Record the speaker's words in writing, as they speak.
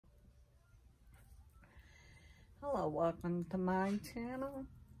Hello, welcome to my channel.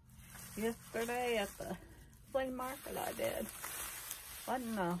 Yesterday at the flea market I did.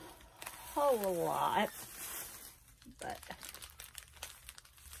 Wasn't a whole lot, but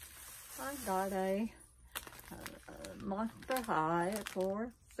I got a Monster High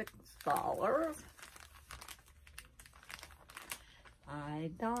for $6. I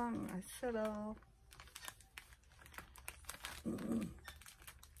should have.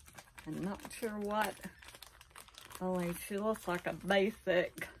 I'm not sure what. Only she looks like a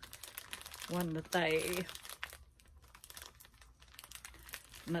basic one that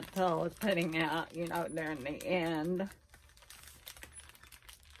Mattel is putting out, you know, during the end.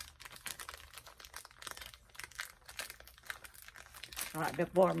 Right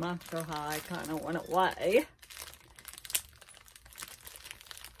before Monster High kind of went away.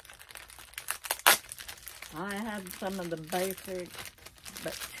 I had some of the basics,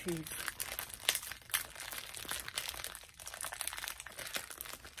 but she's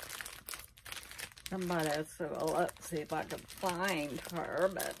somebody else, so let's see if I can find her,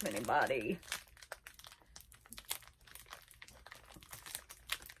 but if anybody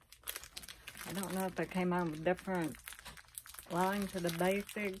I don't know if they came out with different lines of the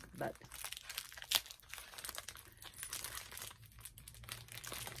basics, but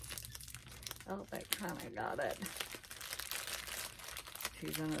oh, they kind of got it.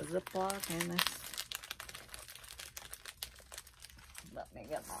 She's in a Ziploc and this. Let me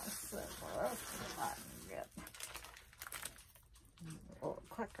get my scissors so I can get a little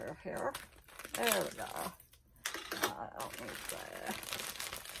quicker here. There we go. I don't need that.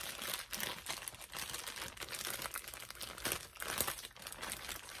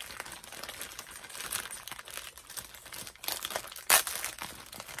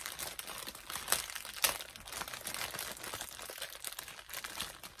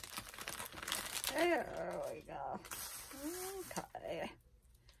 There we go. Okay.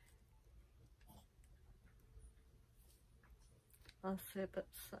 Let's see if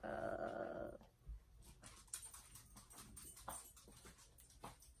it's,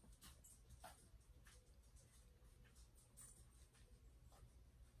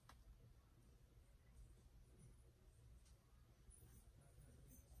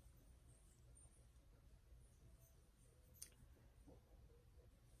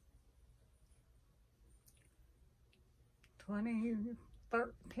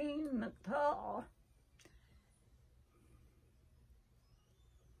 $20.13 Mattel.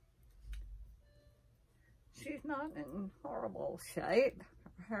 She's not in horrible shape.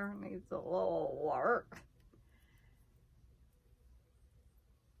 Her hair needs a little work.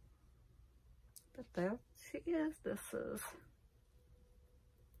 But there she is. This is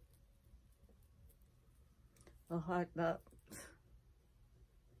a hot dog.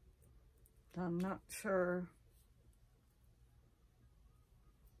 I'm not sure.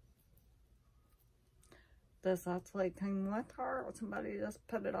 This actually came with her, or somebody just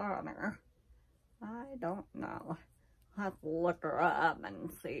put it on her. I don't know. I'll have to look her up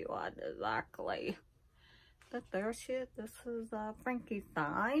and see what exactly. But there she is. This is Frankie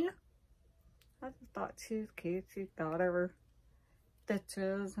Stein. I just thought she was cute. She's got her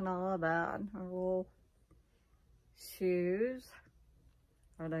stitches and all of that. And her little shoes.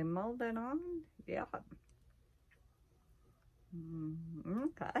 Are they molded on? Yeah.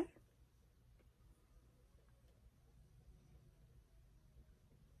 Okay.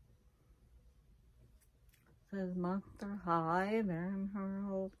 Says Monster High there in her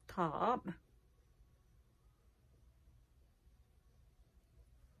little top.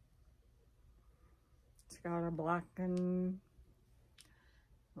 She's got her black and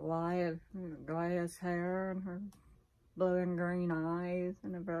white glass hair and her blue and green eyes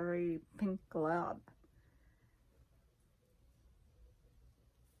and a very pink lip.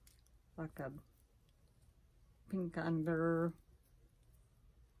 Like a pink undershirt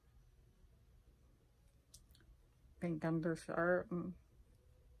and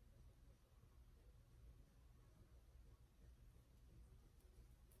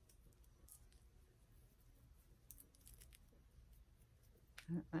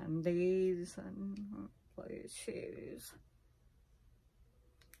these and blue shoes.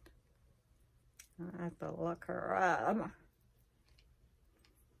 I have to look her up.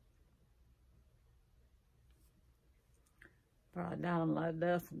 Probably download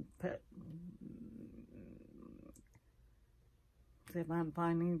this and see if I can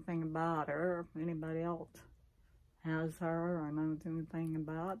find anything about her, if anybody else has her or knows anything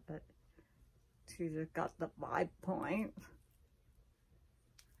about, but she just got the 5 points.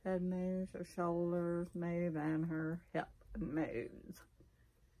 Head moves, her shoulders move, and her hip moves.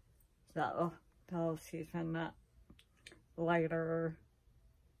 So, she's in that later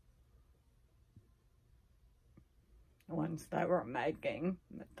ones they were making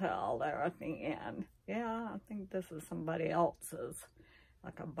until they're at the end. Yeah, I think this is somebody else's,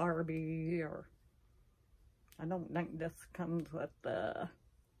 like a Barbie, or I don't think this comes with the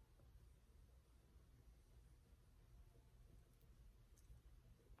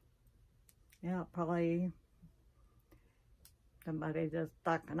yeah, probably somebody just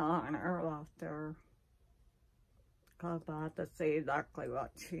stuck it on her after, because I have to see exactly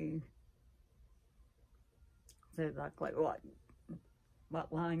what she, see exactly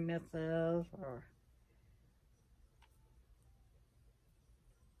what line this is, or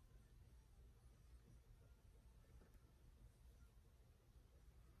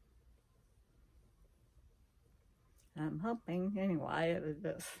I'm hoping anyway it was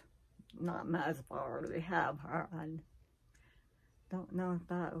just not as far to have her. I don't know if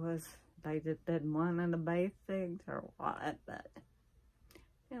that was, they just did one of the basics or what, but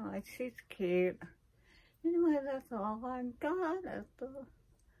anyway, she's cute. Anyway, that's all I got at the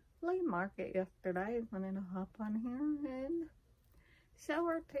flea market yesterday. I wanted to hop on here and show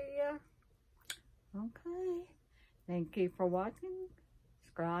her to you. Okay. Thank you for watching.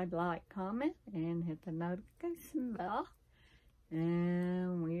 Subscribe, like, comment, and hit the notification bell.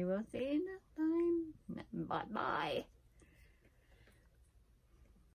 And we will see you next time. Bye-bye.